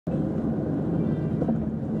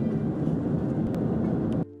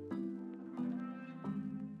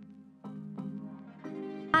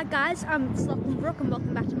Hi guys, it's Lachlan Brooke and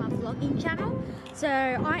welcome back to my vlogging channel. So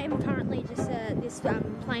I am currently just at this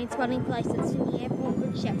plane spotting place at Sydney Airport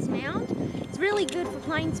called Chef's Mound. It's really good for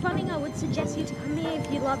plane spotting. I would suggest you to come here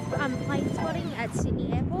if you love plane spotting at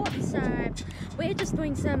Sydney Airport. So we're just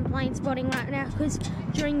doing some plane spotting right now because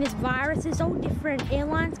during this virus there's all different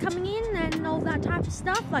airlines coming in and all that type of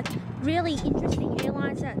stuff, like really interesting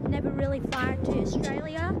airlines that never really fly to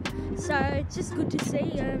Australia. So it's just good to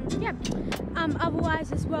see.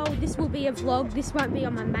 Otherwise as well, this will be a vlog. This won't be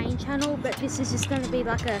on my main channel, but this is just going to be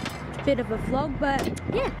like a bit of a vlog. But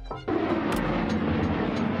yeah.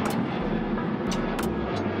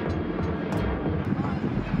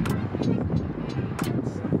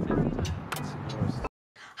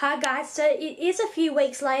 Hi guys, so it is a few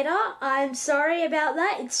weeks later. I'm sorry about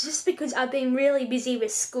that. It's just because I've been really busy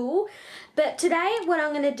with school. But today what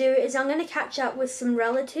I'm going to do is I'm going to catch up with some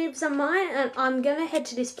relatives of mine and I'm going to head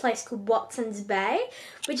to this place called Watson's Bay.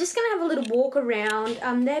 We're just going to have a little walk around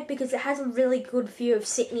there because it has a really good view of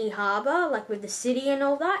Sydney Harbour, like with the city and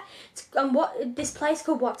all that. This place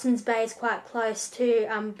called Watson's Bay is quite close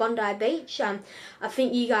to Bondi Beach. I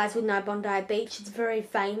think you guys would know Bondi Beach. It's very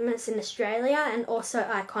famous in Australia and also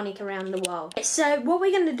iconic around the world. So what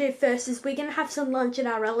we're going to do first is we're going to have some lunch at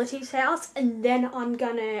our relative's house, and then I'm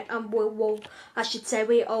going to, we're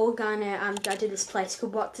all going to go to this place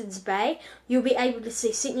called Watson's Bay. You'll be able to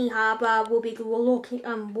see Sydney Harbour. We'll be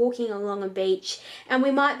walking along a beach, and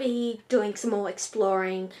we might be doing some more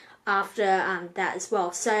exploring after that as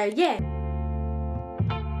well. So yeah.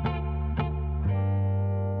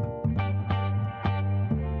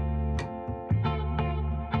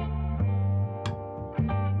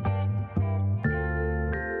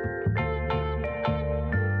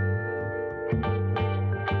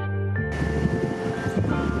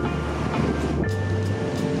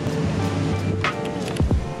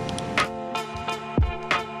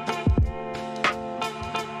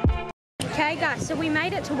 Okay guys, so we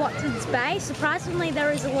made it to Watson's Bay. Surprisingly,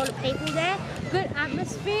 there is a lot of people there. Good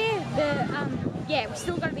atmosphere. Yeah, we're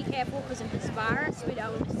still going to be careful because of this virus. We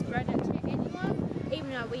don't want to spread it to anyone, even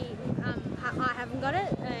though I haven't got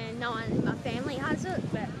it and no one in my family has it.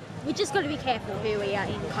 But we just got to be careful who we are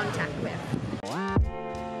in contact with.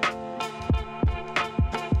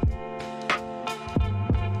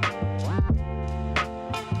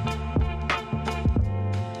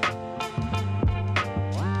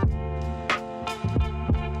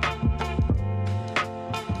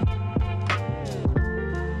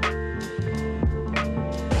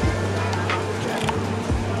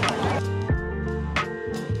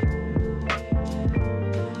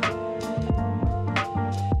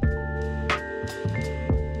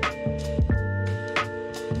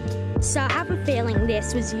 So I have a feeling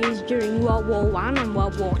this was used during World War I and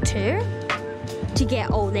World War II to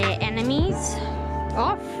get all their enemies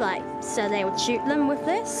off, so they would shoot them with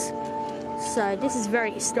this. So this is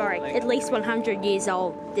very historic. At least 100 years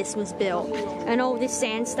old this was built. And all this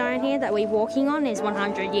sandstone here that we're walking on is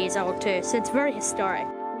 100 years old too, so it's very historic.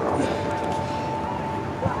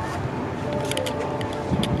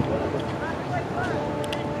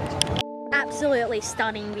 Absolutely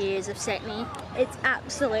stunning views of Sydney. It's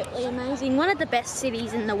absolutely amazing. One of the best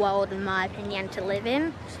cities in the world, in my opinion, to live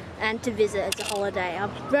in and to visit as a holiday.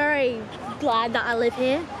 I'm very glad that I live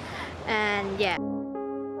here, and yeah.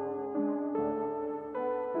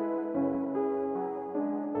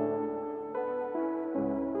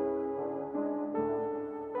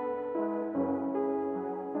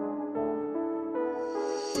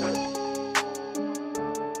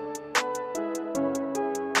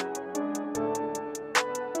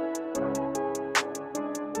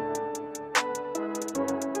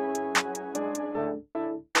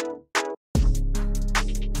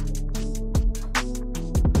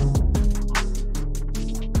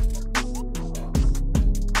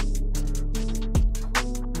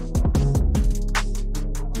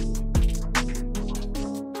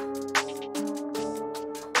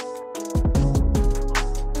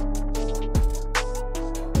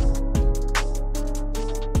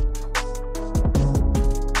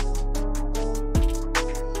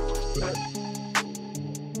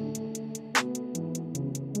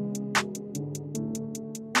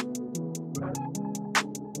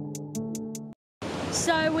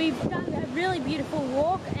 So we've done a really beautiful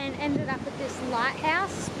walk and ended up at this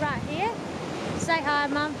lighthouse right here. Say hi,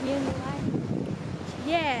 Mum. You in the way?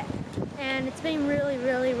 Yeah, and it's been really,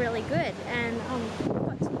 really, really good. And we've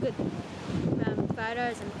got some good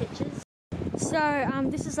photos and pictures. So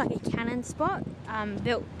this is like a cannon spot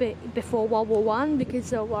built before World War I because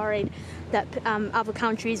they were worried that other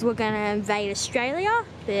countries were going to invade Australia.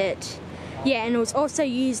 But yeah, and it was also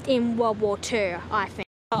used in World War II, I think.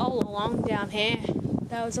 belong down here.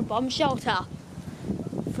 There was a bomb shelter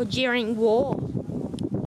for during war.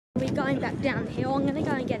 We're going back down the hill. I'm going to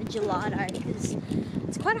go and get a gelato because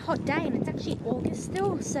it's quite a hot day and it's actually August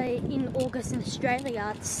still. So in August in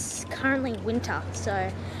Australia, it's currently winter. So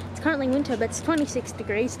it's currently winter, but it's 26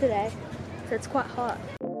 degrees today. So it's quite hot.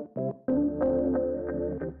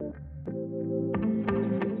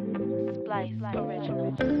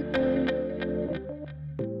 Original.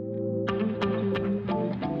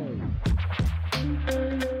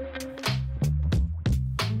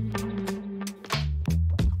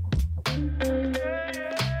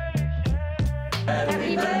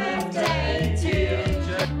 Happy birthday to you.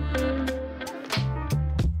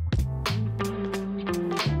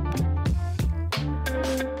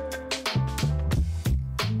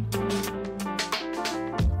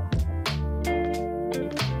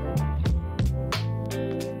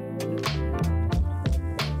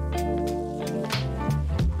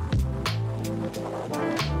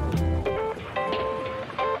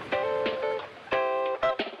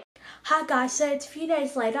 Hi guys, so it's a few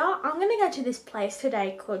days later. I'm going to go to this place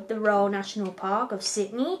today called the Royal National Park of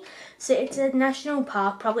Sydney. So it's a national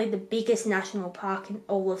park, probably the biggest national park in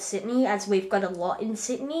all of Sydney, as we've got a lot in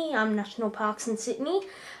Sydney, national parks in Sydney.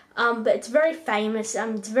 But it's very famous,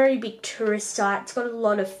 it's a very big tourist site. It's got a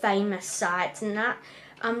lot of famous sites and that.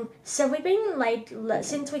 So we've been late,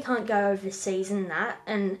 since we can't go overseas and that,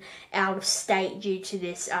 and out of state due to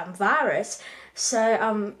this virus.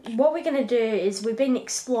 So what we're going to do is we've been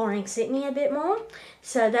exploring Sydney a bit more.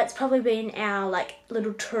 So that's probably been our like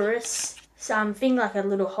little tourist thing, like a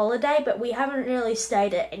little holiday, but we haven't really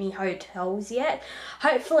stayed at any hotels yet.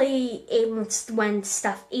 Hopefully even when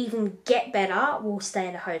stuff even get better, we'll stay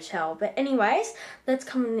at a hotel. But anyways, let's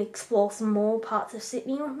come and explore some more parts of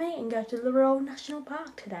Sydney with me and go to the Royal National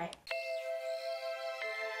Park today.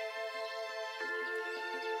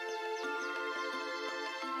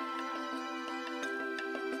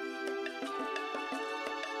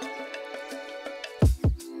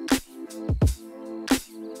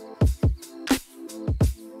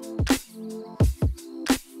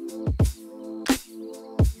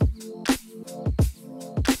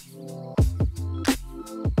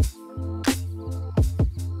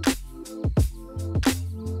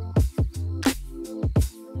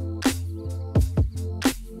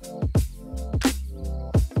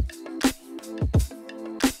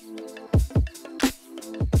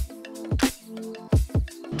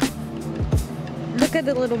 Look at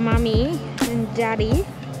the little mummy and daddy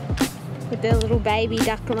with their little baby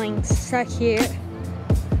ducklings. So cute.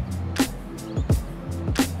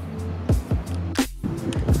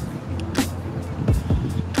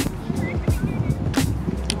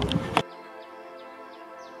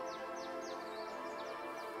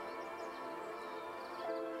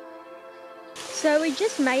 So we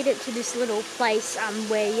just made it to this little place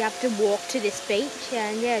where you have to walk to this beach,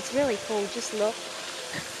 and yeah, it's really cool. Just look.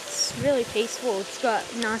 It's really peaceful. It's got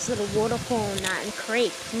a nice little waterfall and that and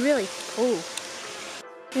creek. Really cool.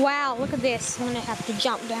 Wow, look at this. I'm going to have to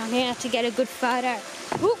jump down here to get a good photo.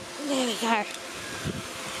 Whoop, there we go.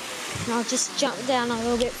 And I'll just jump down a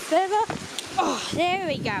little bit further. Oh, there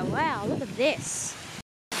we go. Wow, look at this.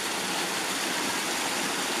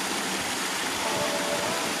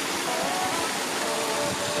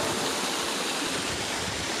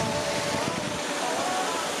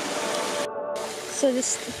 So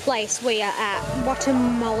this place we are at,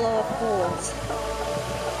 Watermulla Falls.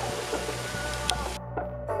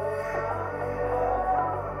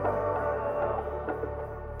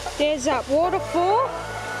 There's that waterfall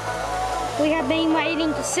we have been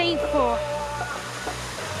waiting to see for.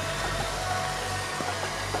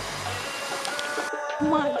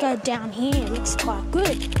 Might go down here, it looks quite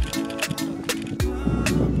good.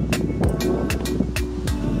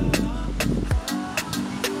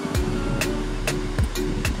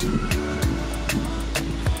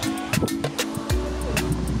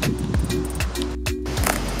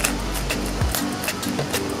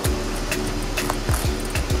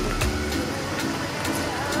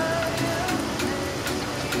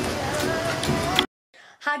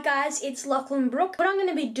 Hi guys, it's Lachlan Brooke. What I'm going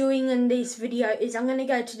to be doing in this video is I'm going to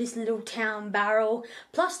go to this little town, Barrel.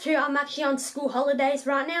 Plus two, I'm actually on school holidays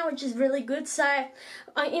right now, which is really good. So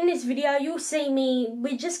in this video, you'll see me,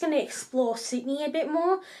 we're just going to explore Sydney a bit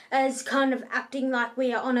more as kind of acting like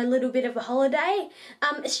we are on a little bit of a holiday.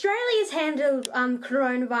 Australia's handled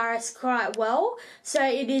coronavirus quite well, so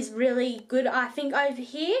it is really good, I think, over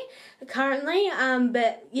here currently,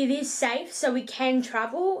 but it is safe, so we can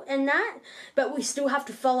travel and that, but we still have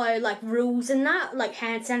to follow like rules and that, like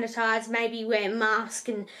hand sanitize, maybe wear a mask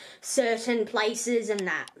in certain places and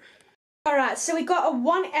that. Alright, so we got a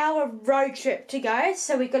 1 hour road trip to go.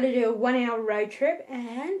 So we got to do a 1 hour road trip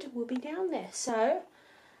and we'll be down there. So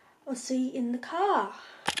I'll see you in the car.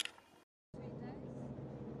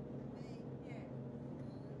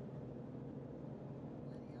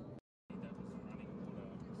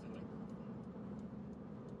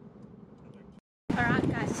 Alright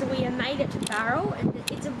guys, so we have made it to Barrel, and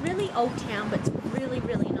it's a really old town, but it's really,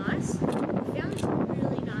 really nice. We found some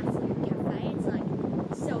really nice little cafe. It's like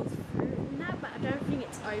sells fruit and that, but I don't think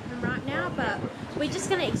it's open right now. But we're just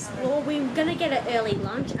gonna explore. We're gonna get an early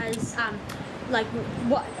lunch as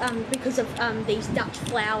because of these Dutch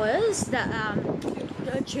flowers that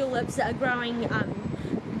tulips that are growing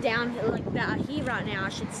down that are here right now, I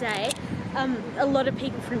should say. A lot of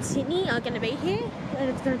people from Sydney are going to be here, and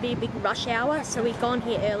it's going to be a big rush hour, so we've gone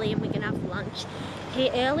here early and we're going to have lunch here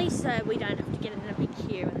early so we don't have to get in a big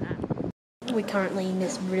queue and that. We're currently in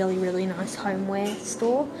this really, really nice homeware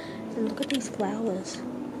store, and look at these flowers.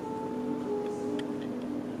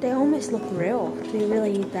 They almost look real. They're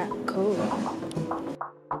really that cool.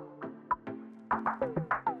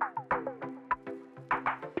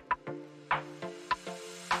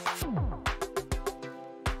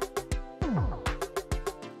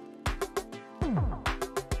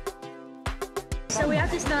 So we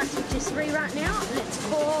have this nice patisserie right now, and it's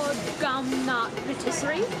called Gum Nut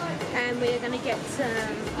Patisserie, and we're going to get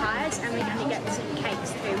some pies and we're going to get some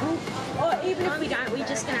cakes too. Or even if we don't, we're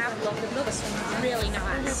just going to have a look. It looks really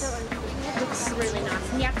nice. It looks really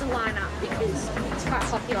nice, and you have to line up because it's quite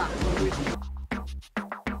popular.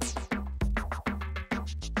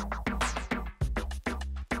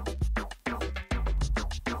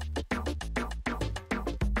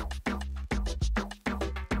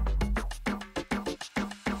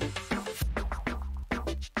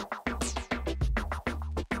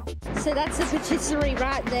 So that's the patisserie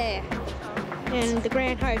right there, and the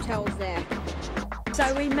Grand Hotel's there.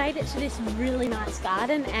 So we made it to this really nice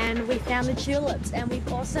garden, and we found the tulips, and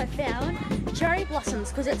we've also found cherry blossoms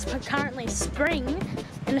because it's currently spring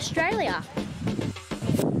in Australia.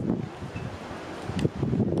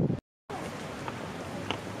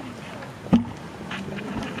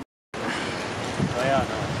 They are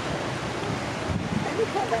nice.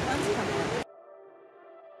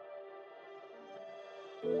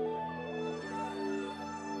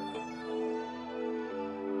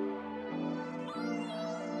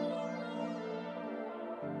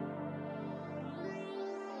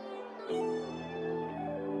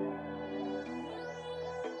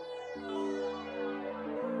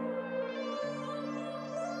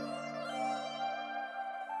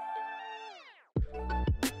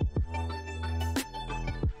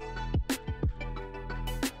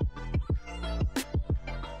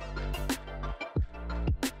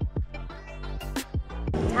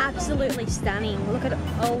 Absolutely stunning. Look at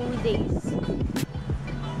all these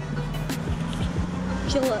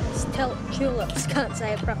tulips, can't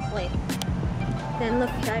say it properly. Then look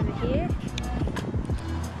over here,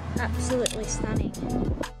 absolutely stunning.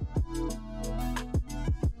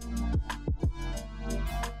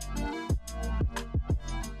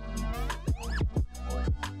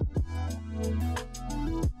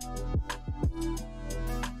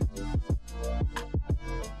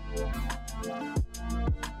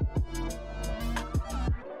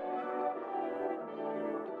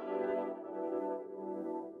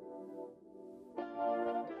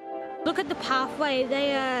 Look at the pathway,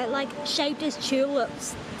 they are like shaped as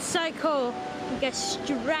tulips. So cool. You go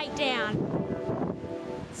straight down.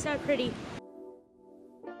 So pretty.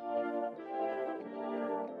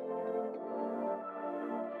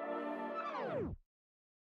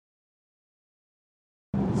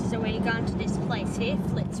 So we're going to this place here,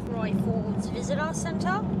 Fitzroy Falls Visitor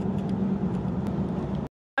Centre.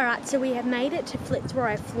 Alright, so we have made it to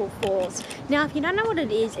Fitzroy Falls. Now, if you don't know what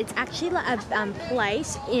it is, it's actually like a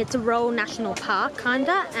place, it's a Royal National Park,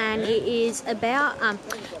 kinda, and it is about,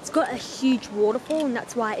 it's got a huge waterfall, and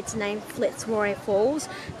that's why it's named Fitzroy Falls.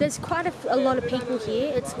 There's quite a lot of people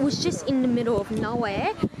here. It was just in the middle of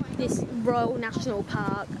nowhere. This Royal National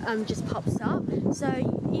Park just pops up. So,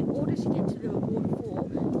 in order to get to the waterfall,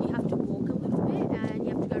 you have to walk a little bit, and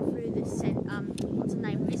you have to go through this, what's the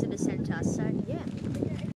name, visitor centre. So, yeah.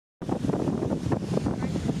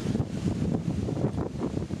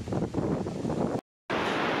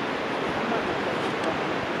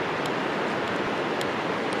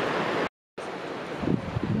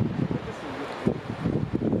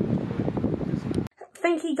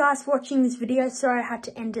 Thank you guys for watching this video. Sorry I had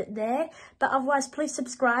to end it there. But otherwise, please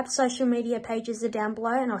subscribe. Social media pages are down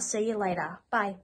below, and I'll see you later. Bye.